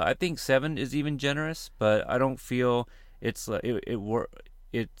 So I think 7 is even generous, but I don't feel it's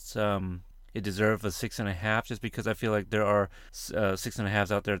it deserves a 6.5 just because I feel like there are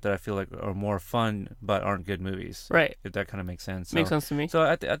 6.5s out there that I feel like are more fun but aren't good movies. Right. If that kind of makes sense. Makes sense to me. So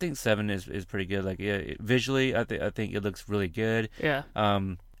I think 7 is pretty good. Like visually, I think it looks really good. Yeah.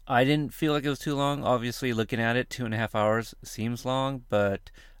 I didn't feel like it was too long. Obviously, looking at it, 2.5 hours seems long,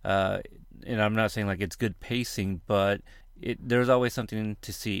 but and I'm not saying like it's good pacing, but there's always something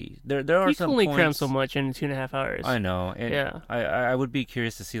to see. There are you some can only points, cram so much in 2.5 hours. I know. And yeah. I would be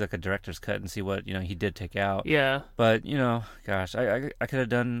curious to see like a director's cut and see what he did take out. Yeah. But gosh, I could have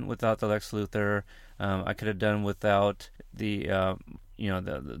done without the Lex Luthor. I could have done without the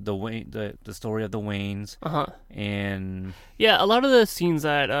the story of the Waynes. And yeah, a lot of the scenes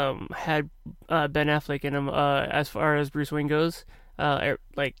that had Ben Affleck in them, as far as Bruce Wayne goes,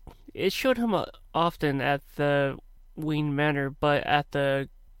 like it showed him often at the Wayne Manor, but at the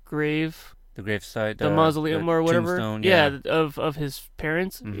gravesite, the mausoleum or whatever, of his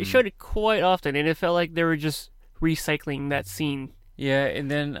parents, it showed it quite often, and it felt like they were just recycling that scene. Yeah, and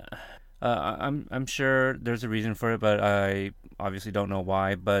then I'm sure there's a reason for it, but I obviously don't know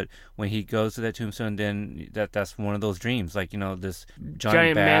why. But when he goes to that tombstone, then that's one of those dreams, like this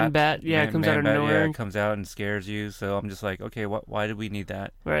giant man bat, comes out of nowhere, it comes out and scares you. So I'm just like, okay, why did we need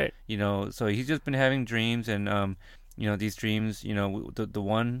that? Right. So he's just been having dreams, and these dreams, the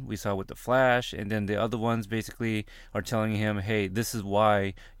one we saw with the Flash, and then the other ones basically are telling him, hey, this is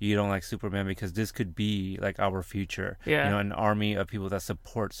why you don't like Superman, because this could be like our future. Yeah. An army of people that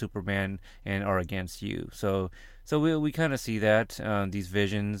support Superman and are against you. So we kind of see that, these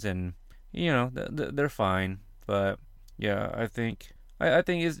visions, and they're fine. But yeah, I think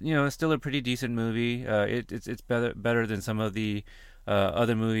it's still a pretty decent movie. It's better than some of the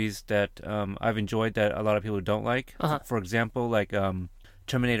other movies that I've enjoyed that a lot of people don't like. For example, like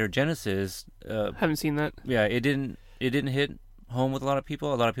Terminator Genesis. Haven't seen that. Yeah, it didn't hit home with a lot of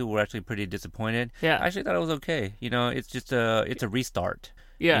people. A lot of people were actually pretty disappointed. Yeah, I actually thought it was okay. It's just it's a restart.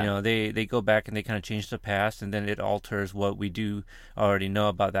 Yeah. They go back and they kind of change the past, and then it alters what we do already know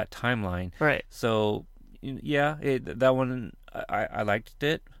about that timeline. Right. So yeah, that one I liked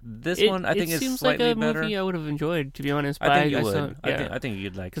it. This one I think is slightly like a better. movie I would have enjoyed, to be honest. I think you would. I think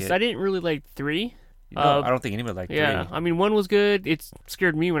you'd like it. Because I didn't really like 3. No, I don't think anybody liked 3. Yeah, I mean 1 was good. It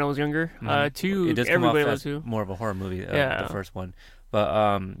scared me when I was younger. 2, it does everybody come off loves 2. More of a horror movie. The first one.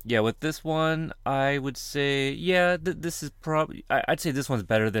 But with this one, I would say this is probably I'd say this one's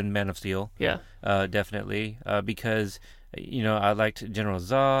better than Man of Steel. Yeah. Definitely. Because I liked General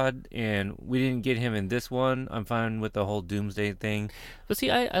Zod, and we didn't get him in this one. I'm fine with the whole Doomsday thing. But see,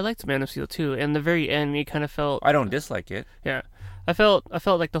 I liked Man of Steel too, and the very end, it kind of felt. I don't dislike it. Yeah, I felt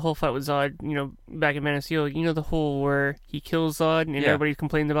like the whole fight with Zod, back in Man of Steel, the whole where he kills Zod, and everybody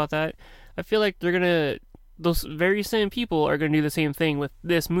complained about that. I feel like those very same people are gonna do the same thing with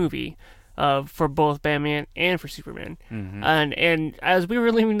this movie. For both Batman and for Superman. And as we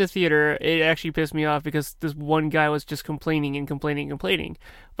were leaving the theater, it actually pissed me off because this one guy was just complaining.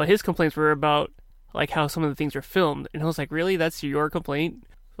 But his complaints were about like how some of the things are filmed. And I was like, really? That's your complaint?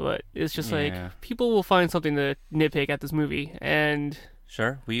 But it's just like, people will find something to nitpick at this movie. And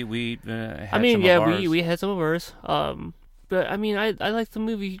sure, we had we had some of ours. But I mean, I liked the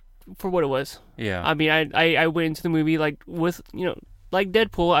movie for what it was. Yeah. I mean, I went into the movie like with, like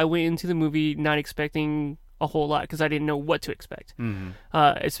Deadpool, I went into the movie not expecting a whole lot because I didn't know what to expect.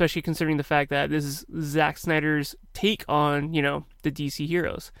 Especially considering the fact that this is Zack Snyder's take on, the DC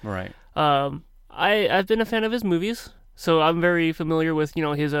heroes. Right. I've been a fan of his movies, so I'm very familiar with,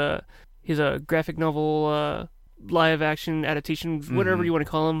 his graphic novel, live action adaptation, whatever you want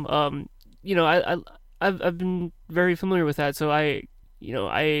to call them. I've been very familiar with that, so I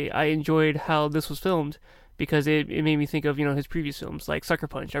enjoyed how this was filmed. Because it made me think of, his previous films, like Sucker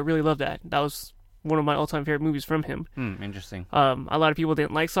Punch. I really love that. That was one of my all-time favorite movies from him. Interesting. A lot of people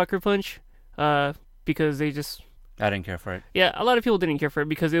didn't like Sucker Punch because they just... I didn't care for it. Yeah, a lot of people didn't care for it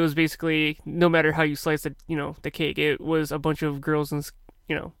because it was basically, no matter how you slice the, the cake, it was a bunch of girls, and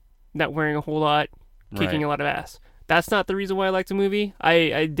not wearing a whole lot, kicking a lot of ass. That's not the reason why I liked the movie.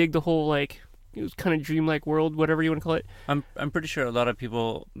 I dig the whole, it was kind of dreamlike world, whatever you want to call it. I'm pretty sure a lot of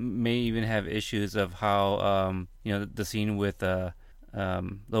people may even have issues of how the scene with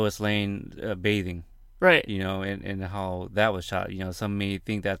Lois Lane bathing, right? And how that was shot. Some may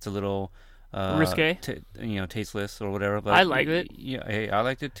think that's a little risque, tasteless or whatever. But I liked it. Yeah, hey, I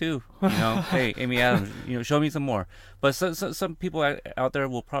liked it too. Hey, Amy Adams, show me some more. But some people out there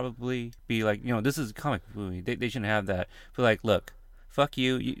will probably be like, this is a comic movie. They shouldn't have that. But like, look. Fuck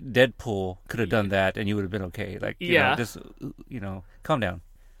you. Deadpool could have done that, and you would have been okay. Just calm down.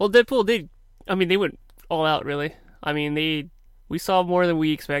 Well, Deadpool did. I mean, they went all out, really. I mean, we saw more than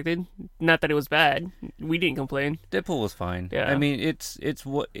we expected. Not that it was bad. We didn't complain. Deadpool was fine. Yeah. I mean, it's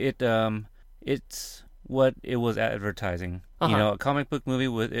what it was advertising. Uh-huh. You know, a comic book movie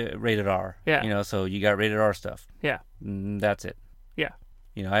with rated R. Yeah. You know, so you got rated R stuff. Yeah. That's it. Yeah.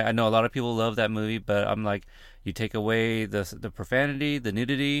 You know, I know a lot of people love that movie, but I'm like, you take away the profanity, the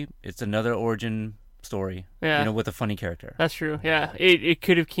nudity, it's another origin story. Yeah. You know, with a funny character. That's true. Yeah. It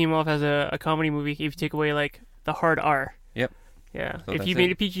could have came off as a comedy movie if you take away like the hard R. Yep. Yeah. So if you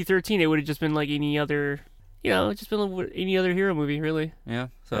made it PG-13, it would have just been like any other, just been like any other hero movie, really. Yeah.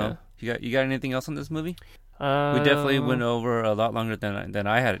 So you got anything else on this movie? We Uh, definitely went over a lot longer than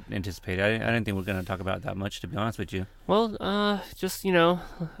I had anticipated. I didn't think we were going to talk about it that much, to be honest with you. Well, just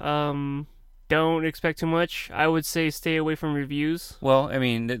don't expect too much. I would say stay away from reviews. Well, I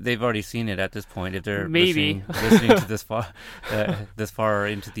mean, they've already seen it at this point. If they're Maybe listening to this far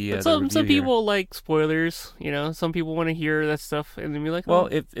into the But the review some here. people like spoilers. Some people want to hear that stuff and then be like, Well,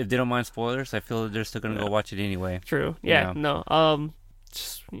 oh. if they don't mind spoilers, I feel they're still going to go watch it anyway. True. Yeah. You No.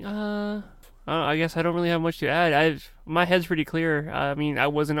 I guess I don't really have much to add. My head's pretty clear. I mean, I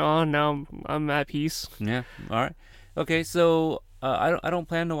wasn't on. Now I'm at peace. Yeah. All right. Okay. So I don't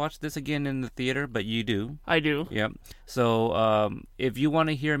plan to watch this again in the theater, but you do. I do. Yep. So if you want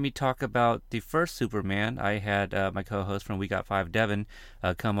to hear me talk about the first Superman, I had my co-host from We Got Five, Devin,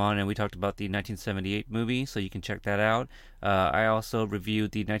 come on, and we talked about the 1978 movie, so you can check that out. I also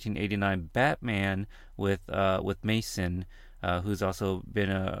reviewed the 1989 Batman with Mason, who's also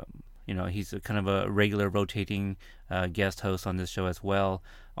been he's a kind of a regular rotating guest host on this show as well.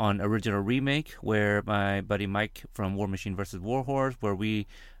 On Original Remake, where my buddy Mike from War Machine vs. Warhorse, where we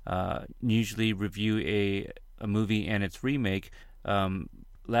usually review a movie and its remake.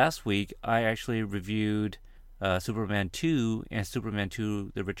 Last week, I actually reviewed Superman 2 and Superman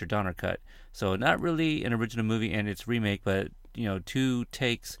 2, the Richard Donner cut. So not really an original movie and its remake, but two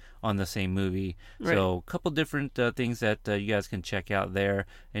takes on the same movie. Right. So a couple different things that you guys can check out there,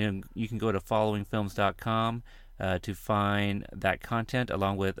 and you can go to followingfilms.com to find that content,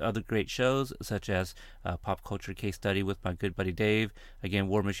 along with other great shows such as Pop Culture Case Study with my good buddy Dave, again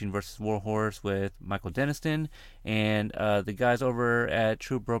War Machine vs. Warhorse with Michael Deniston, and the guys over at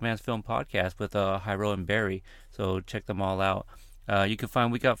True Bromance Film Podcast with Hyro and Barry. So check them all out. You can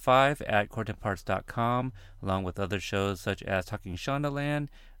find We Got Five at CortenParts.com, along with other shows such as Talking Shondaland,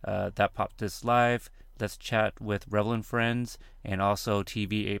 That Pop This Live, Let's Chat with Revel and Friends, and also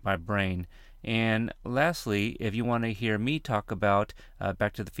TV Ate My Brain. And lastly, if you want to hear me talk about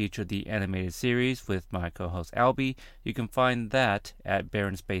Back to the Future, the animated series, with my co-host Albie, you can find that at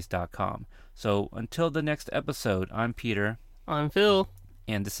barrenspace.com. So until the next episode, I'm Peter. I'm Phil.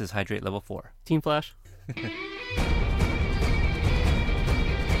 And this is Hydrate Level 4. Team Flash.